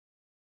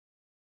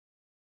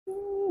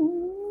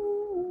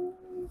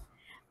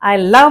I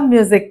love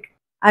music.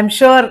 I'm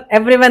sure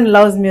everyone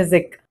loves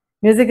music.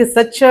 Music is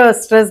such a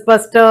stress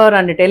buster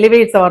and it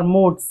elevates our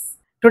moods.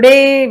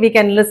 Today, we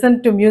can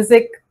listen to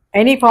music,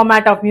 any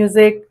format of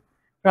music,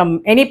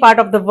 from any part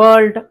of the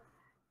world,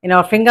 in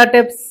our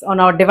fingertips,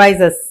 on our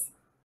devices.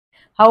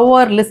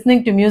 However,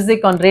 listening to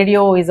music on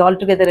radio is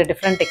altogether a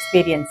different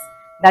experience.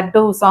 That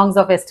too, songs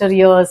of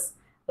yesteryears,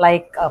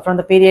 like from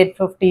the period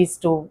 50s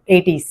to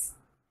 80s.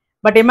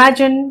 But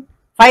imagine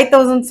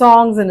 5,000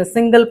 songs in a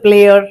single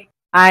player,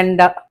 and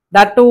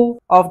that too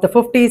of the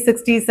 50s,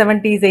 60s,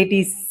 70s,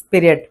 80s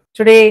period.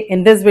 Today,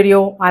 in this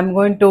video, I'm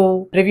going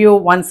to review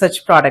one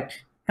such product.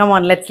 Come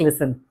on, let's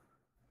listen.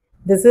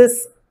 This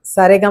is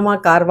Saregama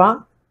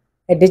Carvaan,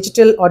 a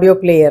digital audio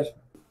player.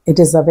 It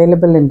is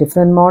available in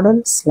different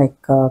models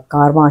like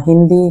Carvaan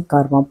Hindi,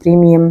 Carvaan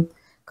Premium,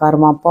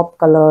 Carvaan Pop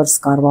Colors,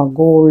 Carvaan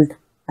Gold,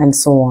 and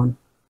so on.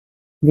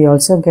 We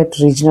also get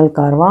regional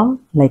Carvaan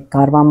like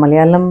Carvaan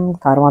Malayalam,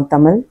 Carvaan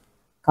Tamil,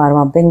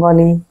 Carvaan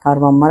Bengali,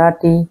 Carvaan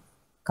Marathi,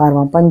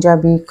 Carvaan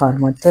Punjabi,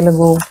 Carvaan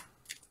Telugu,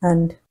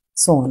 and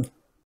so on.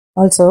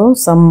 Also,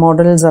 some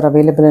models are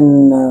available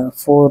in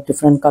 4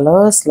 different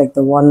colors like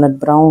the walnut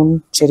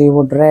brown,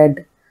 cherrywood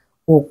red,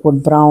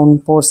 oakwood brown,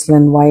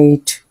 porcelain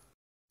white.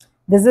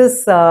 This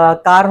is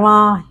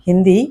Carvaan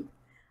Hindi.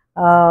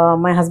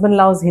 My husband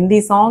loves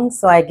Hindi songs,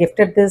 so I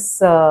gifted this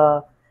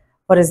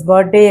for his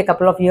birthday a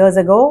couple of years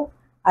ago.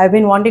 I've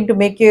been wanting to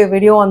make a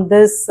video on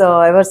this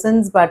ever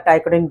since, but I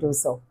couldn't do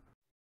so.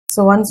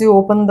 So once you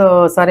open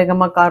the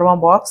Saregama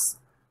Carvaan box,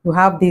 you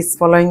have these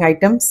following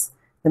items: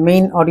 the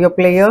main audio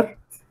player,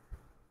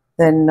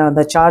 then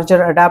the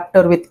charger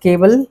adapter with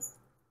cable,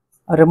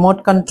 a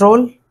remote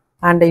control,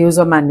 and a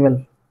user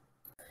manual.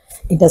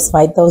 It has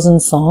 5,000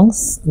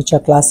 songs which are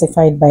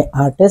classified by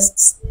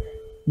artists.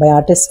 By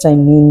artists, I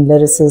mean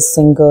lyricists,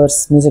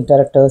 singers, music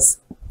directors,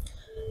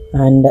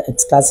 and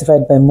it's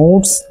classified by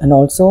moods, and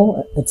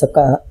also it's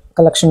a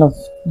collection of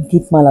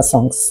Geetmala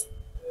songs.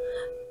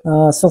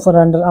 So for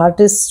under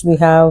artists, we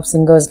have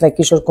singers like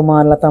Kishore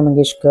Kumar, Lata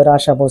Mangeshkar,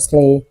 Asha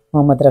Bhosle,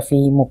 Mohammad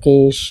Rafi,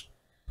 Mukesh,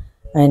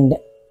 and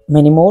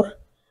many more.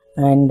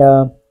 And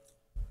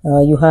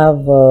you have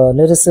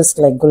lyricists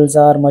like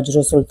Gulzar,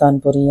 Majru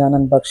Sultanpuri,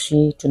 Anand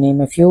Bakshi, to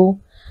name a few.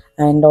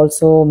 And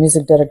also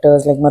music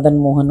directors like Madan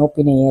Mohan,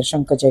 O.P. Nair,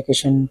 Shankar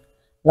Jaikishan,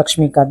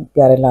 Lakshmikant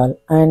Pyarelal,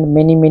 and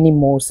many, many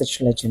more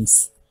such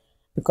legends.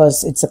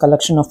 Because it's a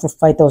collection of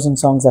 5,000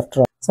 songs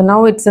after all. So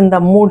now it's in the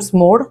moods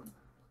mode.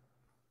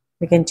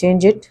 We can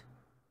change it.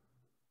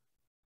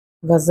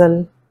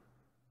 Ghazal,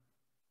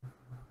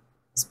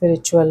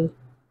 spiritual,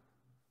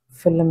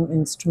 film,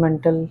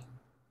 instrumental,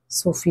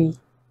 Sufi,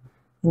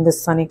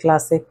 Hindustani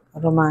classic,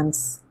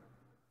 romance,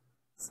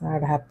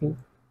 sad, happy.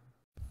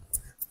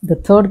 The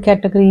third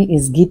category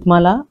is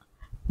Geetmala,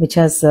 which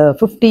has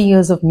 50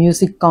 years of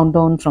music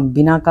countdown from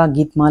Binaca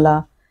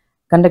Geetmala,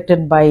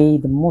 conducted by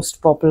the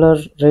most popular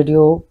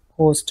radio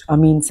host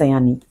Amin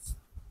Sayani.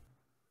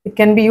 It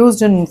can be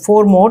used in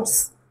 4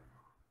 modes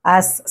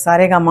as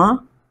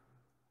Saregama.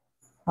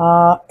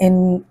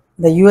 In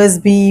the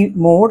USB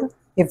mode,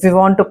 if we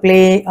want to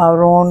play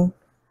our own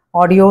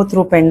audio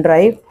through pen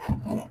drive,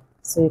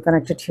 so you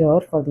connect it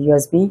here for the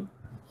USB.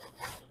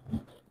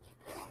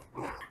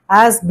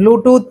 As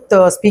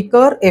Bluetooth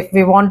speaker if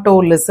we want to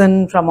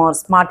listen from our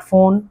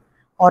smartphone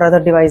or other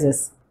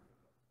devices.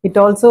 It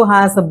also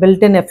has a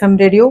built-in FM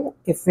radio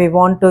if we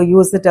want to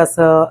use it as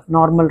a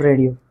normal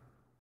radio.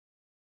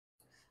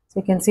 So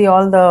you can see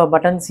all the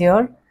buttons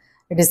here.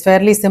 It is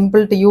fairly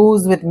simple to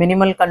use with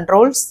minimal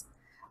controls.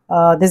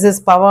 This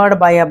is powered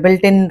by a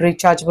built-in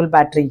rechargeable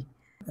battery.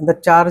 The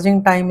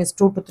charging time is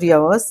 2 to 3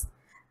 hours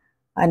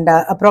and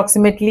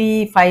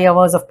approximately 5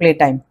 hours of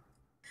playtime.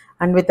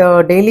 And with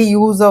a daily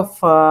use of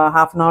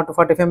half an hour to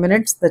 45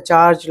 minutes, the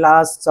charge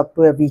lasts up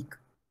to a week.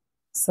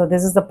 So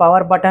this is the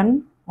power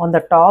button on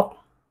the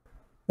top.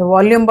 The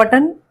volume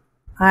button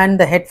and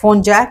the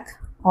headphone jack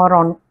are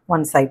on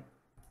one side.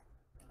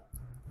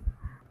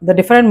 The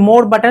different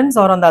mode buttons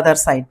are on the other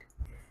side.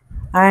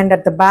 And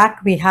at the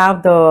back we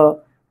have the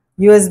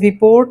USB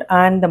port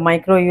and the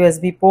micro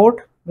USB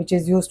port, which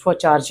is used for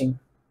charging.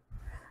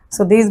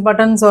 So these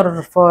buttons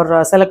are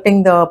for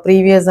selecting the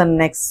previous and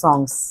next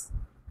songs.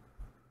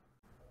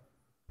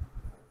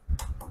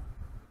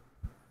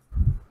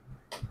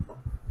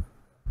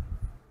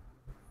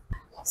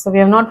 So we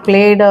have not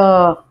played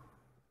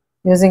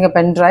using a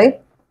pen drive,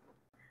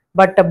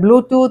 but a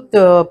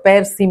Bluetooth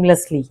pairs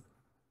seamlessly.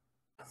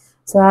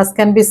 So as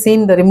can be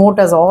seen, the remote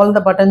has all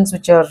the buttons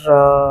which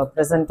are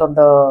present on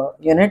the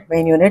unit,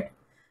 main unit,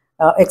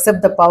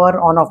 except the power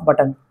on off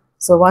button.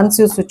 So once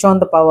you switch on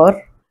the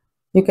power,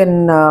 you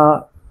can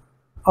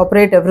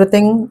operate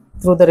everything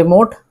through the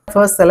remote.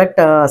 First select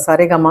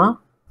Saregama.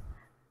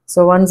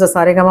 So once the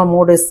Saregama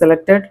mode is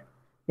selected,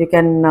 you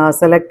can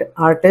select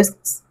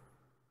artists.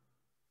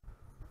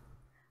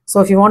 So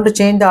if you want to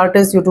change the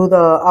artist, you do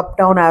the up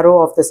down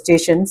arrow of the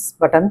stations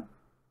button.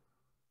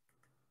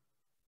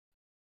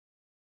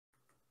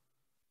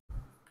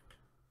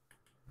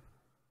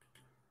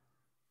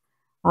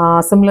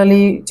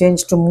 Similarly,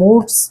 change to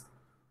moods.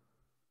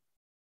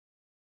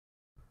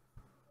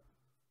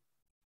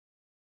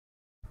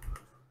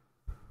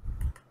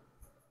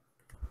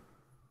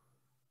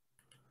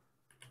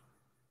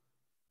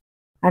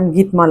 and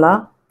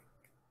Geetmala.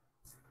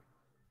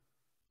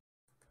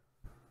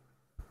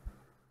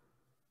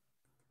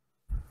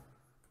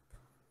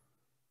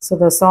 So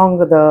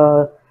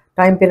the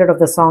time period of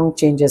the song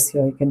changes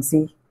here. You can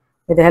see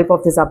with the help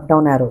of this up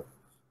down arrow.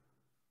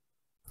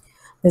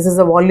 This is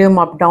the volume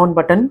up down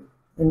button,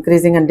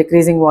 increasing and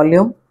decreasing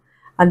volume,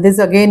 and this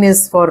again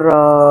is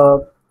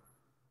for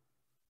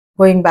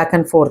going back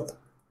and forth.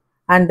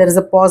 And there is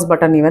a pause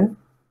button even.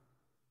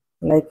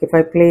 Like if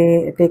I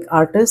take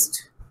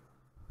artist,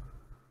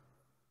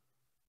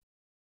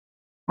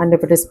 and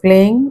if it is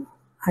playing,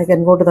 I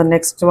can go to the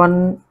next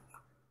song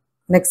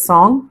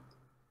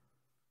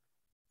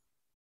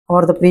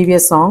or the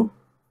previous song,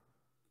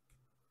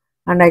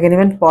 and I can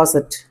even pause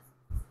it.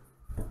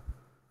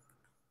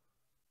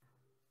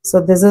 So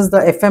this is the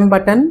FM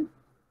button,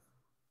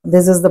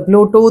 this is the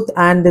Bluetooth,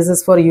 and this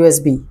is for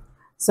USB.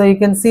 So you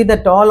can see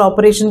that all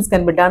operations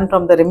can be done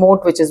from the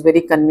remote, which is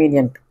very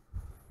convenient.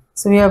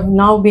 So we have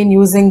now been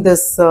using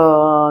this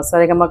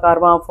Saregama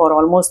Carvaan for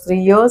almost 3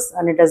 years,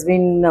 and it has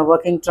been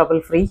working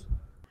trouble-free.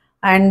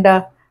 And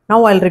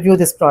now I'll review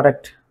this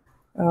product.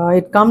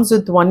 It comes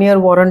with 1 year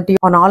warranty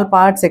on all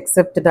parts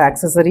except the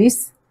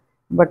accessories.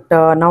 But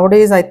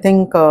nowadays I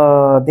think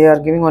they are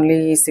giving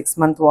only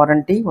 6-month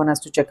warranty. One has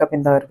to check up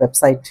in their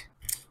website.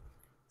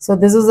 So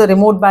this is a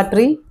remote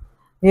battery.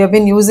 We have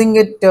been using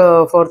it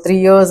for 3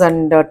 years,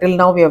 and till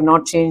now we have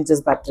not changed this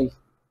battery.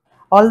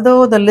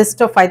 Although the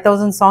list of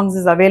 5,000 songs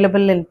is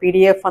available in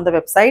PDF on the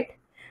website,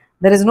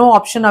 there is no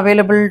option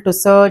available to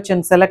search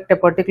and select a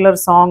particular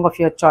song of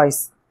your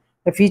choice,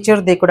 a feature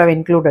they could have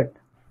included.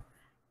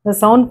 The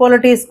sound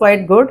quality is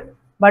quite good,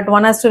 but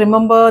one has to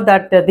remember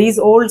that these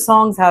old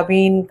songs have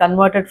been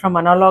converted from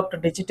analog to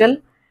digital,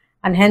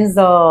 and hence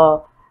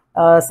the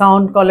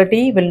sound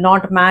quality will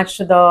not match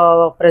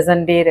the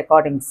present day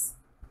recordings.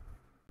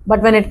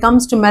 But when it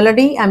comes to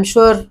melody, I'm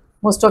sure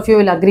most of you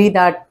will agree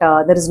that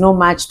there is no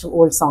match to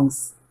old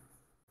songs.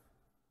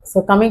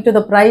 So coming to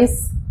the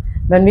price,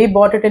 when we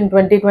bought it in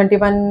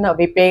 2021,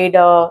 we paid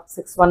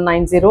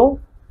 6190,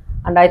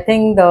 and I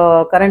think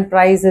the current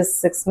price is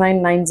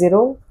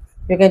 6990.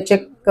 You can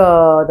check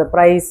the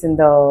price in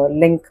the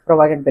link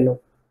provided below.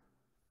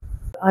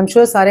 I'm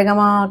sure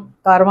Saregama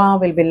Carvaan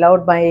will be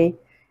loved by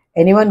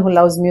anyone who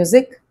loves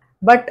music,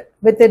 but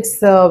with its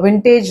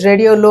vintage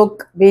radio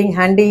look, being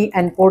handy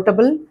and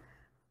portable,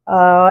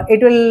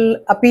 it will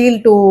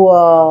appeal to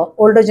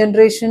older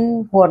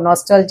generation who are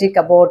nostalgic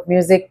about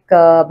music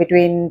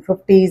between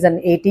 50s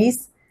and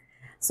 80s.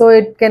 So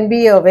it can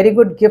be a very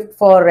good gift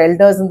for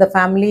elders in the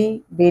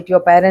family, be it your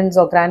parents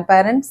or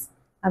grandparents.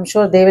 I'm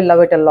sure they will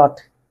love it a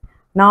lot.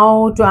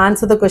 Now to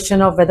answer the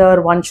question of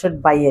whether one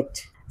should buy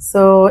it.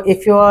 So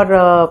if you are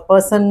a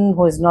person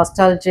who is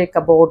nostalgic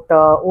about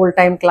old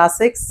time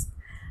classics,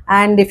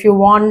 and if you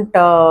want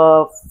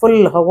a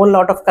whole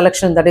lot of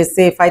collection, that is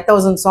say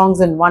 5,000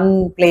 songs in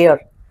one player,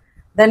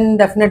 then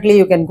definitely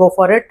you can go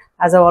for it.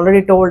 As I've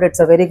already told,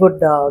 it's a very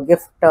good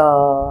gift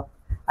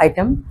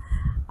item.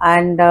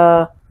 And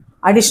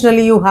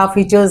additionally, you have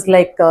features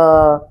like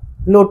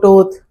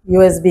Bluetooth,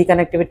 USB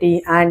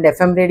connectivity, and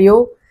FM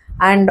radio.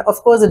 And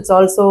of course, it's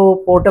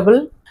also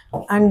portable,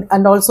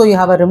 and also you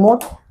have a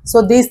remote.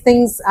 So these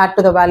things add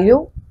to the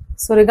value.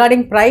 So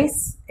regarding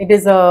price, it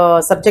is a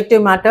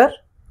subjective matter.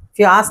 If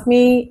you ask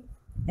me,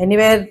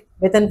 anywhere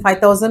within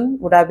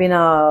 5,000 would have been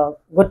a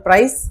good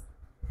price.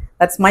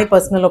 That's my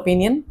personal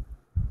opinion.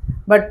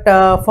 But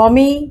for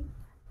me,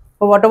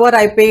 for whatever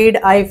I paid,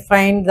 I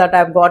find that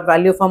I've got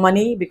value for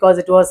money, because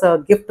it was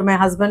a gift to my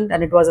husband,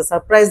 and it was a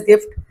surprise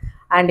gift,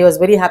 and he was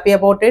very happy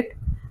about it.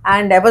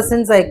 And ever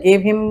since I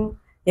gave him,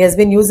 he has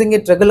been using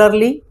it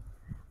regularly.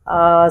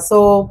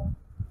 So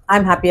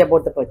I'm happy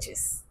about the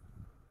purchase.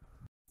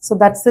 So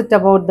that's it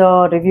about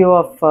the review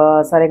of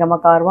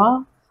Saregama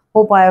Carvaan.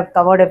 Hope I have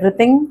covered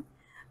everything,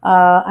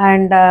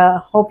 and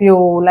hope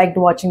you liked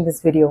watching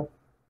this video.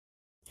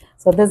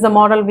 So this is the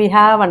model we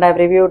have, and I've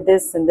reviewed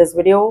this in this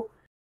video.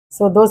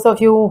 So those of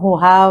you who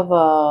have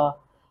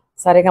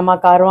Saregama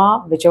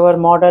Carvaan, whichever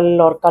model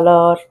or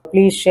color,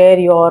 please share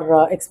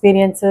your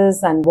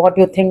experiences and what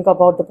you think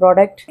about the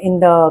product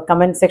in the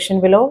comment section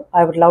below.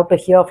 I would love to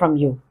hear from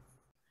you.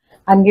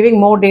 I'm giving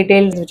more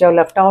details which I've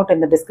left out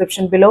in the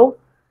description below.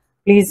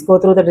 Please go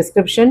through the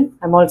description.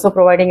 I'm also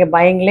providing a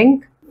buying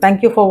link.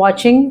 Thank you for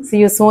watching. See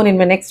you soon in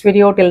my next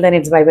video. Till then,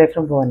 it's bye-bye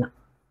from Bhuwana.